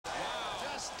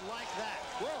like that.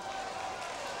 Whoa.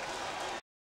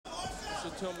 So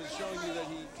Tillman's showing you that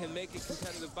he can make a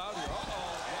competitive bout here. Uh-oh.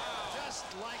 Wow. Just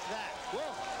like that.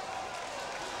 Whoa.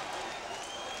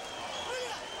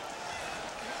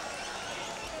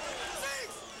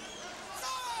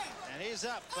 And he's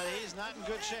up, but he's not in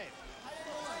good shape.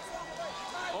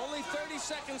 Only 30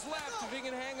 seconds left if he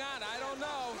can hang on. I don't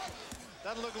know.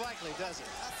 Doesn't look likely, does it?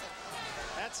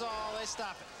 That's all. They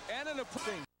stop it. And in a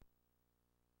thing.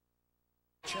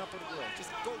 Champion of the world.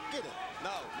 Just go get it.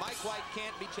 No, Mike White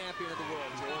can't be champion of the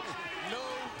world, George. No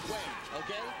way,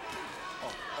 okay?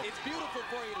 It's beautiful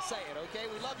for you to say it, okay?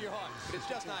 We love your heart, but it's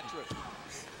just not true.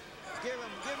 Give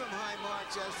him high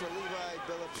marks as for Levi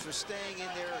Billups for staying in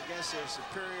there against a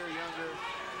superior, younger,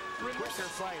 quicker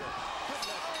fighter.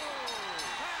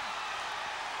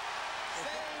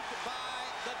 Saved by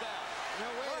the bell.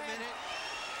 Now, wait a minute.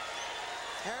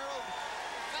 Harold.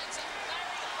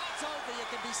 It's over. You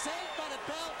can be saved by the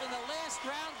bell in the last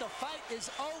round. The fight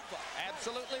is over.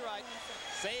 Absolutely right.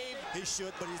 Saved. He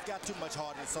should, but he's got too much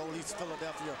heart and soul. He's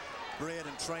Philadelphia bred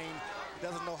and trained. He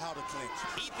doesn't know how to clinch.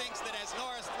 He thinks that as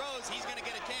Norris throws, he's going to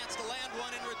get a chance to land one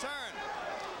in return.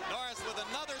 Norris with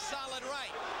another solid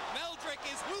right. Meldrick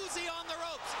is woozy on the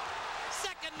ropes.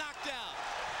 Second knockdown.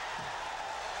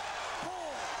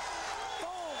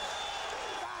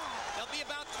 There'll be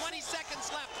about 20 seconds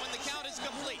left when the count is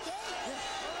complete.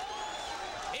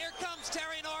 Here comes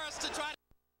Terry Norris to try to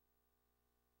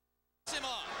him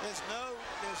off. There's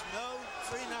no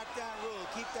free knockdown rule.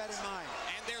 Keep that in mind.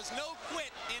 And there's no quit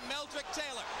in Meldrick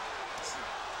Taylor.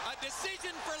 A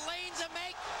decision for Lane to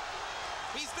make.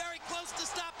 He's very close to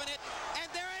stopping it, and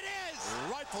there it is.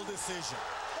 Rightful decision.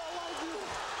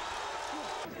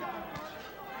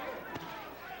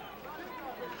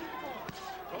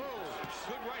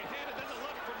 Good right hand and then the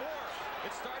left for Moore.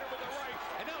 It started with the right,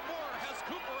 and now Moore has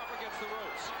Cooper up against the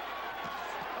ropes.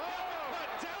 Oh, but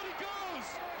down he goes.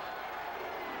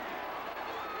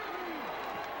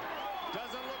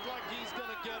 Doesn't look like he's going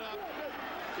to get up.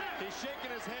 He's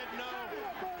shaking his head no. 9.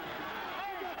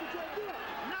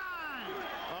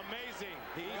 Amazing.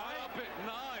 He got up at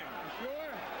 9.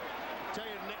 Sure. Tell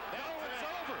you, it's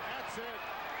over. That's it.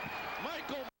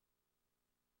 Michael.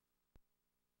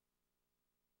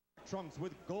 Trunks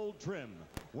with gold trim,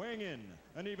 weighing in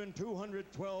an even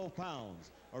 212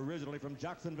 pounds. Originally from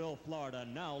Jacksonville, Florida,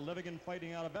 now living and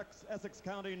fighting out of Essex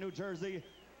County, New Jersey,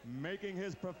 making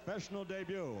his professional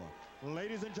debut.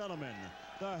 Ladies and gentlemen,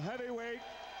 the heavyweight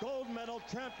gold medal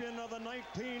champion of the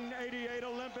 1988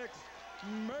 Olympics,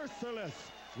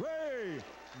 Merciless Ray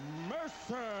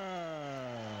Mercer.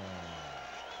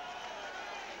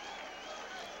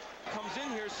 Comes in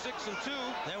here 6-2.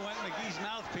 There went McGee's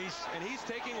mouthpiece. And he's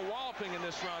taking a walloping in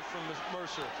this round from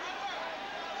Mercer.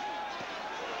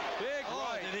 Big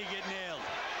right. Did he get nailed?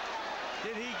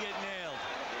 Did he get nailed?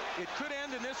 It could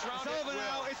end in this round. It's over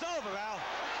now. It's over, Al.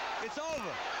 It's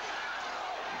over.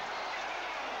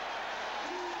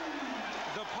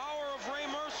 The power of Ray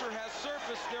Mercer has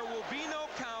surfaced. There will be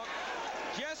no count.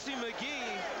 Jesse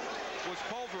McGee was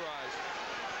pulverized.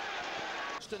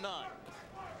 To 9.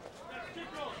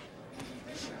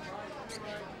 And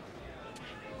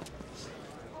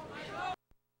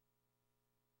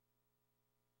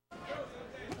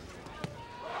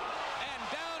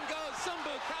down goes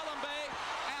Sumbu Kalambe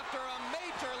after a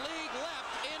major league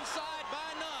left inside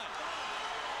by none.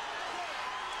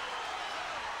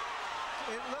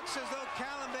 It looks as though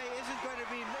Kalambe isn't going to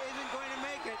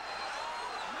make it.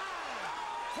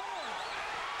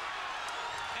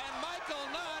 And Michael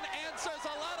Nunn answers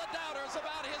a lot of doubters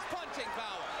about his punching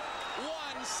power.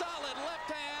 One solid left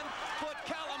hand put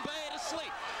Kalambe to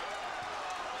sleep.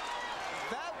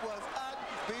 That was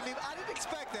unbelievable. I didn't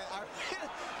expect that.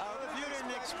 If you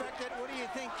didn't expect it, what do you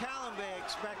think Kalambe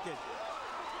expected?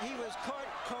 He was caught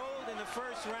cold in the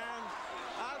first round.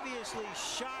 Obviously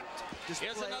shocked display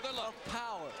Here's another look. Of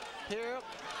power. Here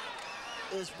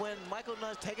is when Michael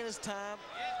Nunn's taking his time,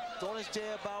 throwing his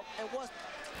jab out, and what's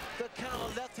the counter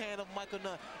left hand of Michael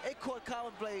Nunn? It caught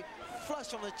Kalambe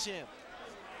flush on the chin.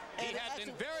 He had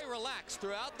been very relaxed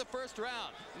throughout the first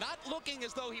round, not looking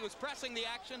as though he was pressing the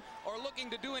action or looking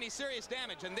to do any serious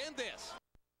damage. And then this.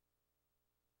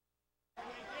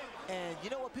 And you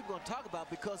know what people are going to talk about,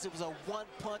 because it was a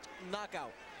one-punch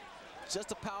knockout. Just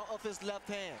the power of his left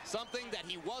hand. Something that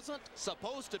he wasn't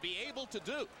supposed to be able to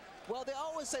do. Well, they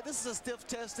always say this is a stiff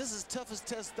test. This is the toughest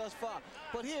test thus far.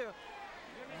 But here,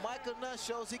 Michael Nunn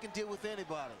shows he can deal with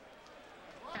anybody.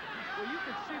 Well, you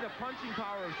can see the punching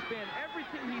power of Spann.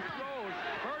 Everything he throws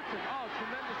hurts him. Oh,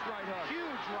 tremendous right hook.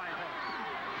 Huge right hook.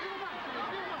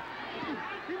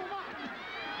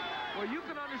 Well, you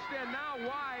can understand now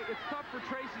why it's tough for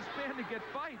Tracy Spann to get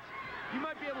fights. You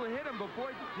might be able to hit him, but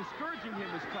boy, discouraging him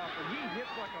is tough, and he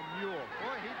hits like a mule.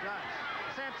 Boy, he does.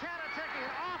 Santana taking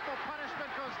an awful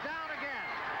punishment, goes down again.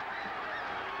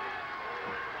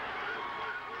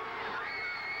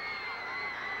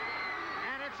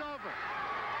 And it's over.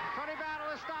 Tony Battle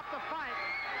has stopped the fight.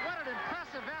 What an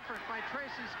impressive effort by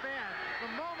Tracy Spann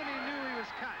the moment he knew he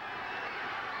was cut.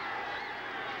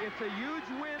 It's a huge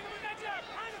win.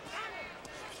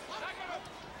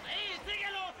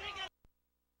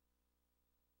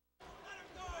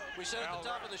 We said at the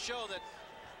top of the show that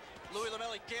Louis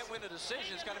Lamelli can't win a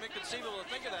decision. It's kind of inconceivable to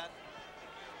think of that.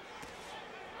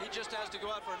 He just has to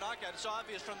go out for a knockout. It's so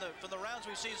obvious from the rounds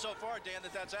we've seen so far, Dan,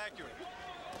 that that's accurate.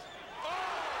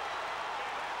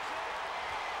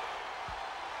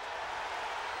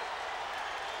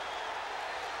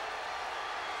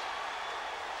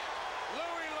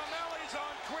 Louis Lamelli's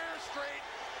on Queer Street.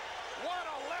 What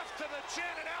a left to the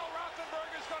chin, and Al Rothenberg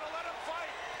is going to let him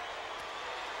fight.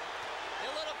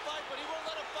 He'll let him fight, but he won't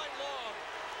let him fight long.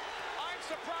 I'm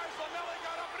surprised Lamelli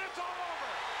got up, and it's all over.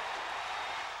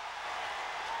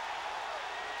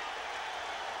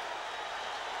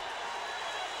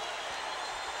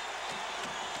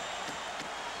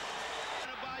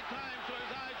 To buy time so his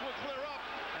eyes will clear up,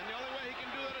 and the only way he can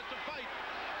do that is to fight.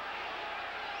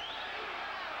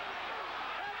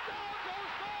 And down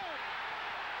goes Berg.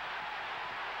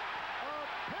 A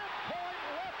pinpoint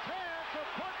left hand to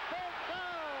put Berg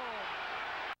down.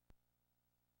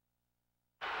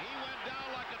 He went down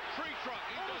like a tree trunk.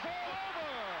 He was all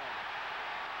over.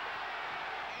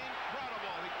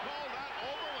 Incredible. He called that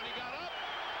over when he got up.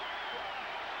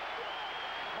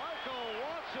 Michael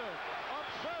Watson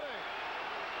upsetting.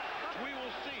 We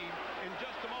will see in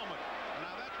just a moment.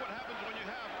 Now that's what happens when you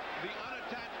have the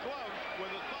unattached gloves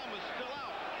where the thumb is still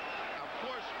out. Of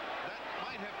course, that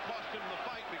might have cost him the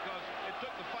fight because it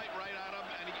took the fight right out of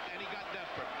him, and he got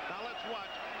desperate. Now let's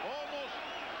watch. Almost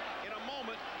in a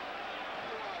moment.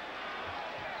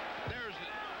 There's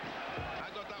it. I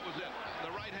thought that was it.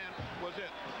 The right hand was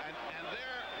it. And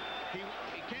there, he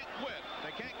can't quit.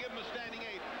 They can't give him a standing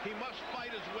 8. He must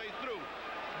fight his way through.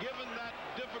 Given that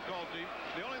difficulty,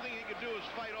 the only thing he could do is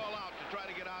fight all out to try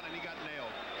to get out, and he got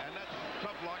nailed. And that's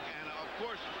tough luck. And of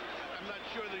course, I'm not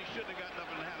sure that he shouldn't have gotten up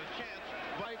and had a chance.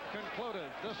 Fight concluded.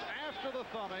 This after the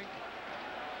thumbing.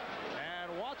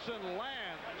 And Watson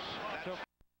lands to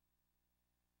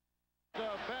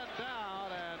bend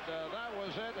down, and that was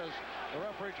it, as the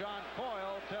referee John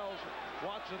Coyle tells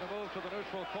Watson to move to the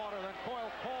neutral corner. Then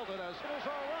Coyle called it as it is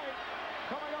all right.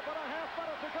 Coming up with a half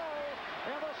minute to go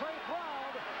in this 8th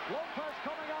round. Lopez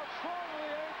coming out strong in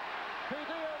the 8th.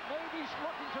 Padilla maybe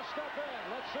looking to step in.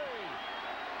 Let's see.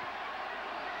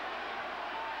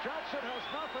 Jackson has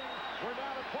nothing. We're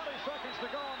down to 20 seconds to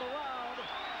go on the round.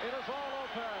 It is all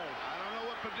Lopez. I don't know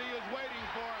what Padilla's waiting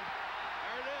for.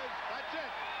 There it is. That's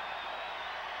it.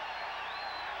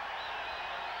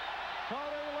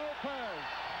 Tony Lopez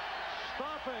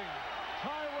stopping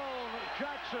Tyrone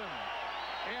Jackson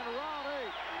in round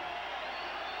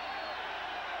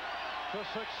 8 to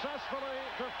successfully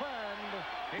defend.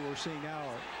 We're seeing now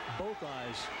both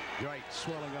eyes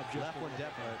swelling up. Just left one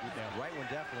definitely, right one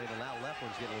definitely, and now left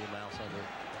one's getting a little mouse under.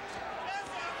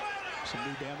 Some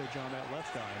new damage on that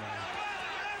left eye now.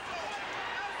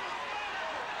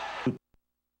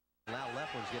 Now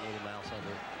left one's getting a little mouse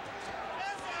under.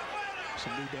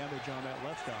 Some new damage on that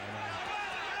left eye now.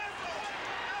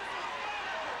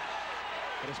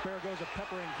 But Esparragoza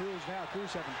peppering Cruz now.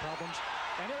 Cruz having problems.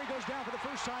 And there he goes down for the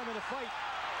first time in the fight.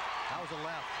 That was a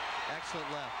left. Excellent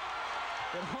left.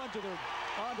 And onto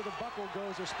the buckle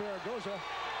goes Esparragoza.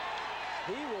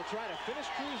 He will try to finish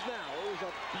Cruz now. It was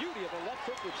a beauty of a left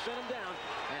hook which sent him down.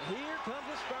 And here comes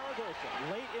Esparragoza.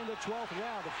 Late in the 12th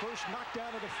round, the first knockdown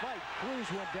of the fight. Cruz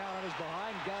went down on his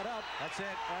behind, got up. That's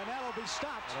it. And that'll be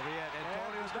stopped. That'll be it.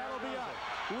 And that'll be up.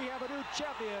 We have a new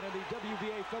champion in the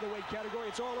WBA featherweight category.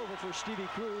 It's all over for Stevie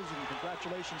Cruz. And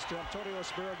congratulations to Antonio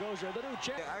Esparragoza, the new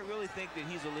champion. I really think that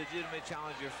he's a legitimate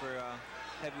challenger for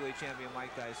heavyweight champion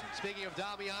Mike Tyson. Speaking of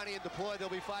Damiani and Deploy, they'll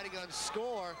be fighting on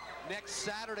Score next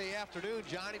Saturday afternoon.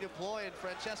 Johnny Deploy and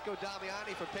Francesco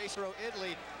Damiani for Pesaro,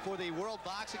 Italy for the World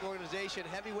Boxing Organization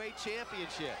Heavyweight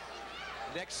Championship.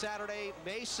 Next Saturday,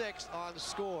 May 6th on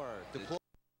Score. Deploy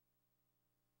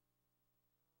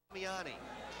Damiani.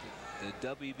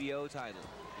 The WBO title.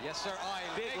 Yes, sir. Oh,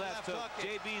 big left hook.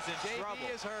 JB's in trouble.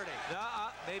 JB is hurting.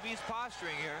 Maybe he's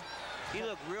posturing here. He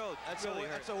looked real. That's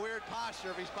a weird posture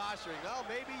if he's posturing. No,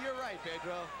 maybe you're right,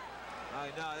 Pedro.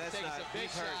 No, that's not. Some big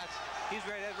he's hurt. shots. He's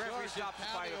ready. That referee stopped the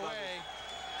fight away.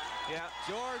 Yeah.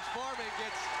 George Foreman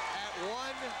gets at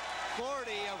 1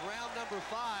 6:40 of round number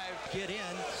 5. Get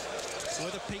in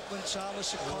with a Pinkman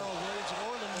Thomas, and Carl Williams, and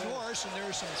Orland Norris, and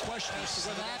there's some question as to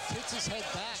whether that hits his head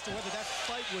back, as to whether that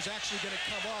fight was actually going to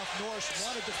come off. Norris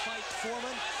wanted to fight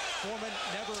Foreman. Foreman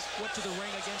never went to the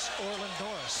ring against Orland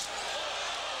Norris.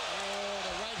 Oh,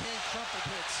 the right hand crumpled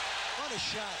hits. What a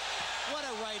shot. What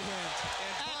a right hand.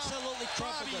 And absolutely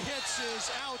crumpled. Bobby hits is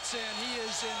out, and he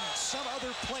is in some other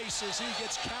place as he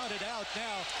gets counted out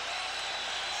now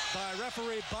by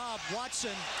referee Bob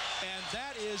Watson. And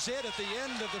that is it at the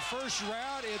end of the first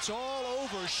round. It's all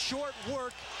over. Short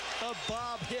work of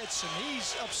Bob Hitz, and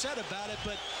he's upset about it,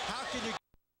 but how can you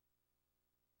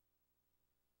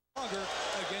longer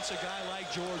against a guy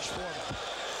like George Foreman?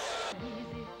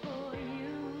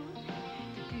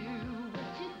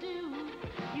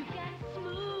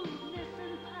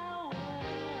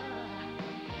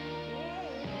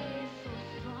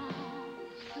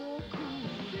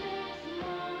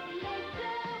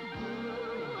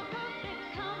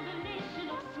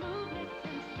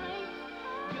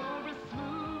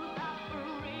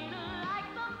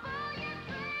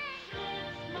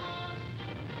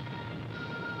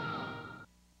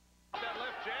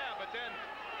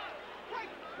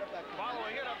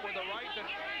 Following it up with a right that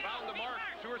found the mark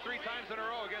 2 or 3 times in a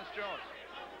row against Jones.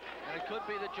 And it could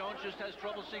be that Jones just has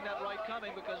trouble seeing that right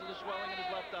coming because of the swelling in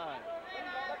his left eye.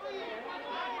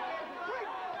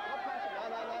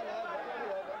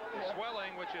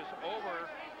 Swelling, which is over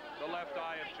the left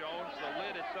eye of Jones. The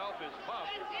lid itself is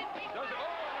buffed. Does it? Oh,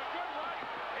 and a good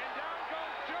right